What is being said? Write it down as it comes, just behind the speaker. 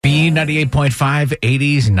B98.5,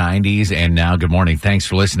 80s, 90s, and now. Good morning. Thanks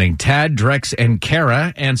for listening. Tad, Drex, and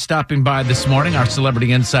Kara. And stopping by this morning, our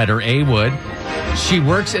celebrity insider, A. Wood. She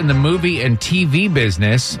works in the movie and TV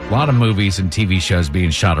business. A lot of movies and TV shows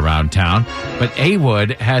being shot around town. But A.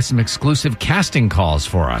 Wood has some exclusive casting calls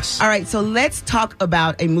for us. All right, so let's talk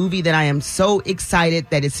about a movie that I am so excited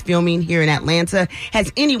that is filming here in Atlanta. Has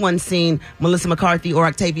anyone seen Melissa McCarthy or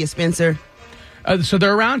Octavia Spencer? So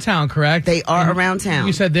they're around town, correct? They are around town.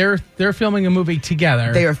 You said they're filming a movie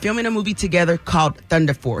together. They are filming a movie together called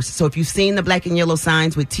Thunder Force. So if you've seen the black and yellow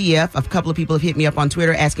signs with TF, a couple of people have hit me up on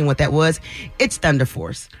Twitter asking what that was. It's Thunder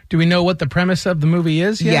Force. Do we know what the premise of the movie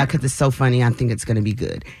is yet? Yeah, because it's so funny. I think it's going to be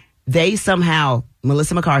good. They somehow,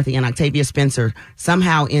 Melissa McCarthy and Octavia Spencer,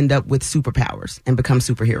 somehow end up with superpowers and become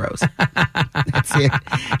superheroes. That's it.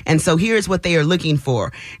 And so here's what they are looking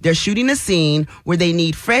for. They're shooting a scene where they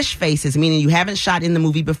need fresh faces, meaning you haven't shot in the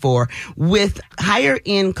movie before, with higher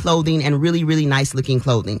end clothing and really, really nice looking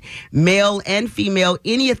clothing. Male and female,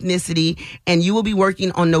 any ethnicity, and you will be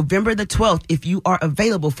working on November the 12th if you are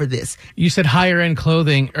available for this. You said higher end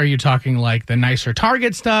clothing. Are you talking like the nicer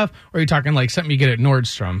Target stuff, or are you talking like something you get at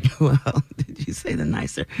Nordstrom? Well, did you say the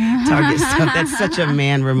nicer Target stuff? That's such a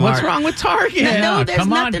man remark. What's wrong with Target? No, there's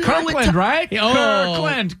come on, nothing wrong with Kirkland, right?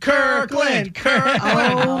 Oh. Kirkland.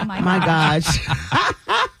 Oh my gosh.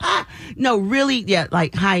 No, really, yeah,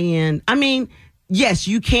 like high end. I mean, yes,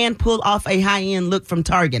 you can pull off a high end look from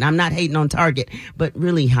Target. I'm not hating on Target, but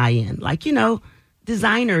really high end. Like,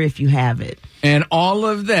 designer if you have it. And all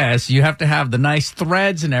of this, you have to have the nice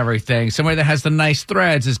threads and everything. Somebody that has the nice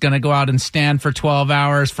threads is going to go out and stand for 12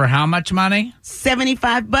 hours for how much money?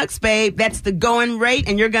 $75, babe. That's the going rate,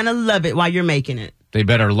 and you're going to love it while you're making it. They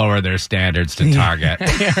better lower their standards to Target.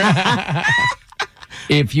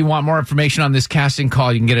 If you want more information on this casting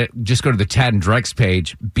call, you can get it. Just go to the Tad and Drex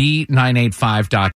page, B985.com.